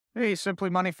Hey, Simply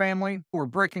Money family, we're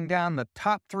breaking down the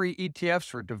top 3 ETFs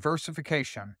for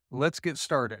diversification. Let's get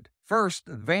started. First,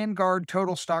 Vanguard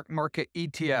Total Stock Market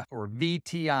ETF, or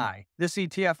VTI. This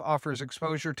ETF offers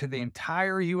exposure to the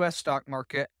entire U.S. stock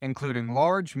market, including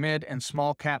large, mid, and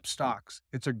small cap stocks.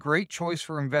 It's a great choice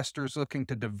for investors looking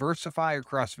to diversify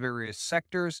across various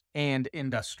sectors and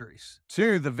industries.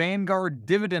 2. The Vanguard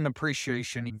Dividend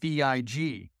Appreciation,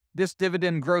 VIG. This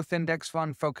dividend growth index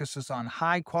fund focuses on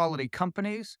high quality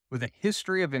companies with a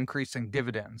history of increasing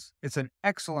dividends. It's an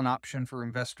excellent option for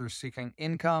investors seeking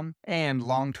income and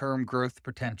long term growth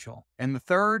potential. And the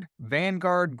third,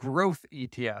 Vanguard Growth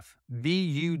ETF,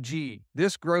 VUG.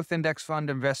 This growth index fund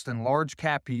invests in large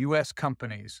cap U.S.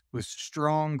 companies with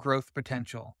strong growth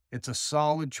potential. It's a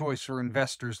solid choice for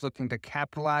investors looking to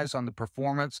capitalize on the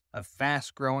performance of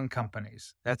fast growing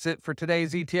companies. That's it for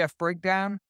today's ETF breakdown.